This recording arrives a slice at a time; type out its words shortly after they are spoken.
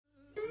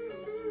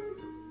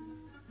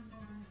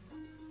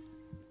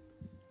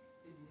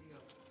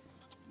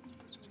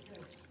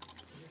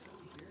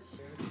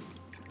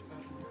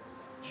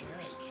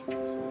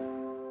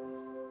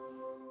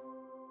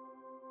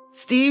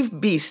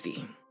Steve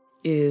Beastie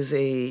is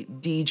a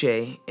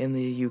DJ in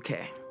the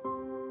UK.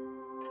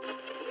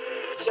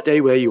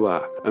 Stay where you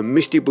are. And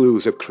Misty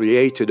Blues have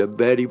created a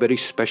very, very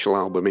special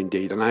album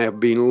indeed. And I have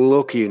been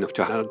lucky enough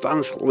to have an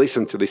advance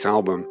listen to this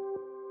album.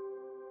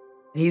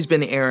 He's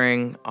been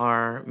airing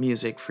our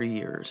music for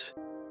years.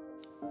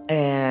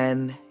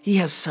 And he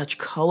has such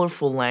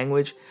colorful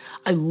language.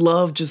 I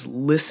love just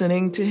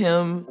listening to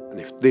him. And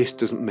if this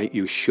doesn't make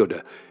you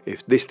shudder,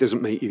 if this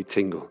doesn't make you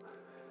tingle,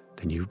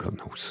 then you've got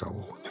no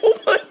soul. Oh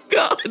my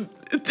God,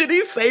 did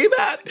he say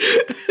that?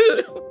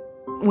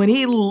 When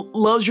he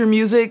loves your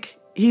music,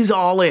 he's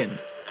all in.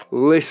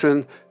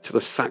 Listen to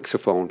the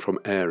saxophone from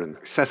Aaron.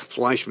 Seth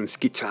Fleischmann's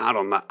guitar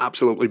on that,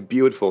 absolutely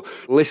beautiful.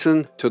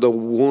 Listen to the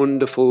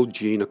wonderful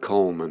Gina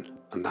Coleman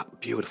and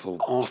that beautiful,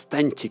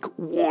 authentic,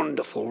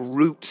 wonderful,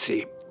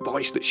 rootsy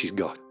voice that she's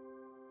got.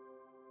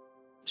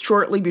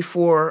 Shortly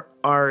before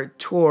our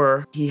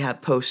tour, he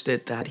had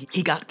posted that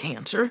he got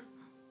cancer.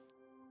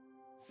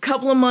 A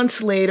couple of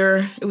months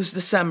later, it was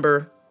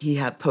December, he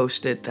had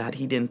posted that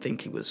he didn't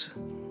think he was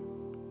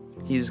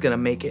gonna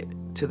make it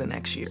to the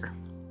next year.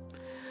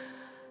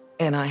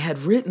 And I had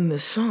written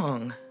this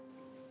song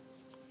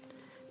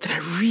that I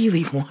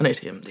really wanted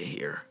him to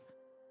hear.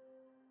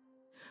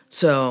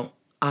 So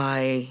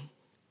I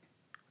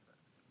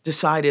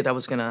decided I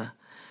was gonna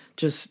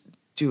just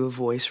do a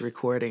voice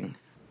recording.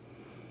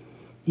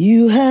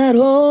 You had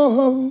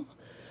all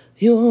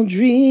your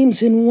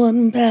dreams in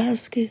one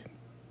basket,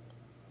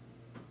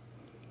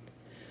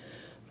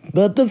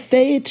 but the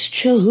fates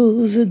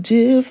chose a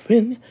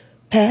different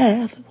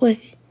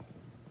pathway.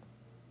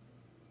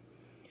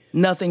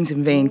 Nothing's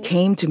in Vain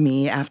came to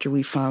me after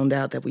we found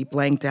out that we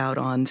blanked out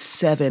on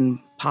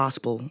 7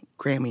 possible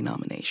Grammy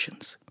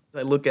nominations.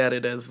 I look at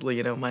it as,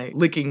 you know, my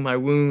Licking My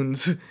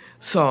Wounds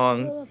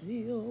song.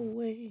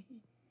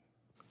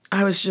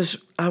 I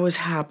was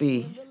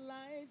happy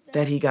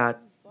that he got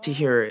to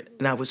hear it,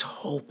 and I was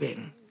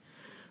hoping,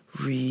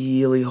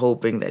 really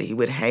hoping that he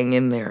would hang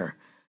in there.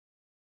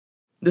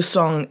 This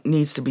song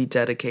needs to be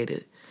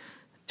dedicated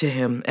to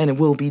him, and it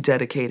will be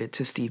dedicated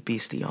to Steve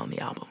Beastie on the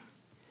album.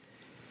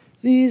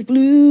 These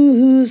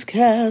blues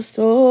cast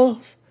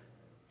off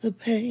the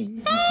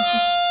pain.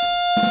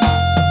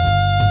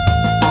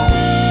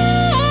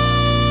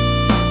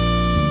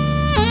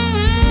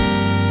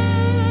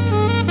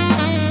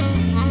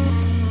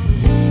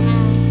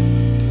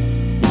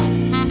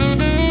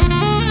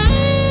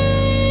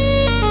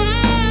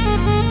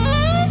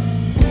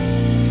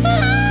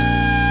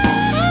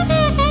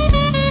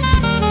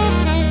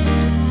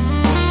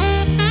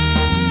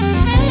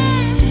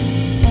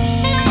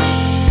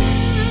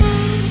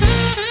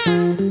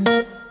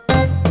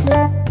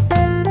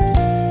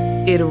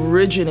 It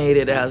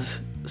originated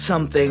as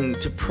something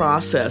to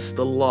process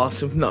the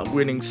loss of not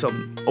winning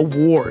some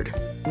award,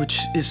 which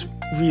is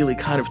really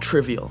kind of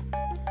trivial.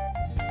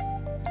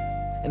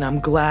 And I'm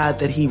glad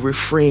that he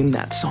reframed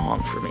that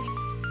song for me.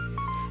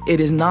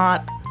 It is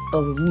not a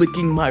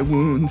licking my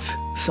wounds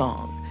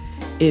song.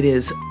 It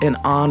is an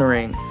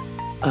honoring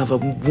of a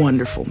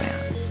wonderful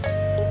man.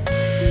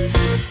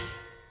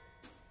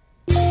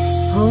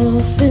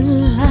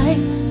 Often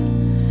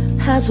life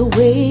has a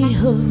way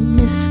of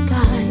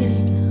misguiding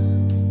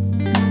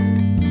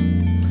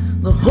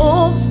the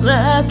hopes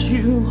that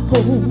you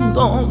hold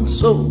on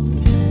so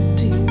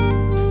deep,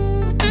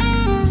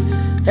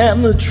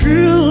 and the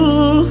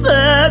truth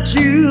that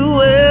you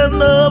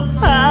end up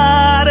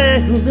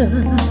hiding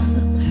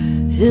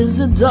is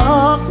the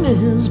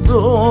darkness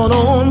brought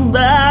on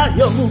by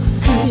your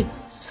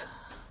fears.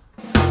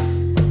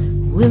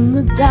 When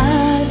the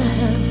die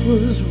that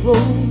was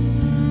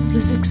rolled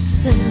is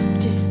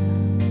accepted,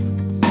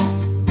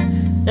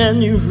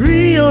 and you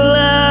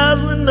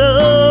realize that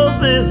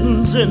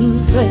nothing's in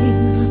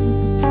vain,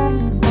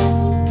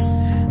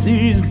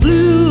 these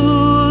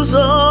blues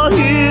are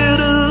here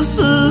to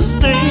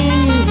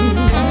sustain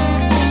you.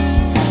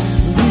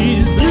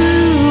 These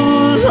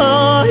blues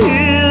are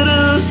here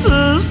to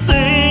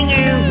sustain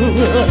you.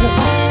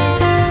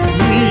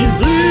 These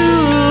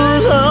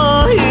blues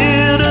are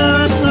here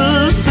to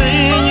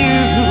sustain you.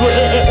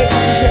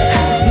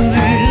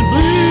 These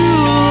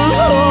blues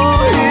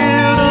are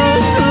here to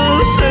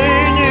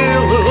sustain you.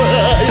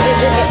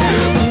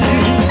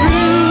 These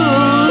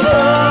blues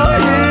are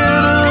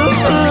here to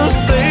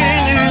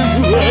sustain you.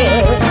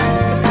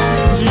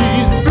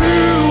 These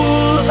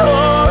blues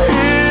are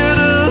here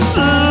to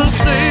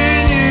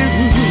sustain you.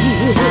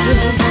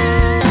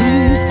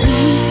 These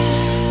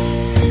blues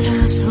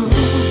cast off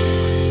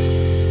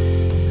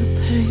the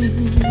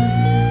pain.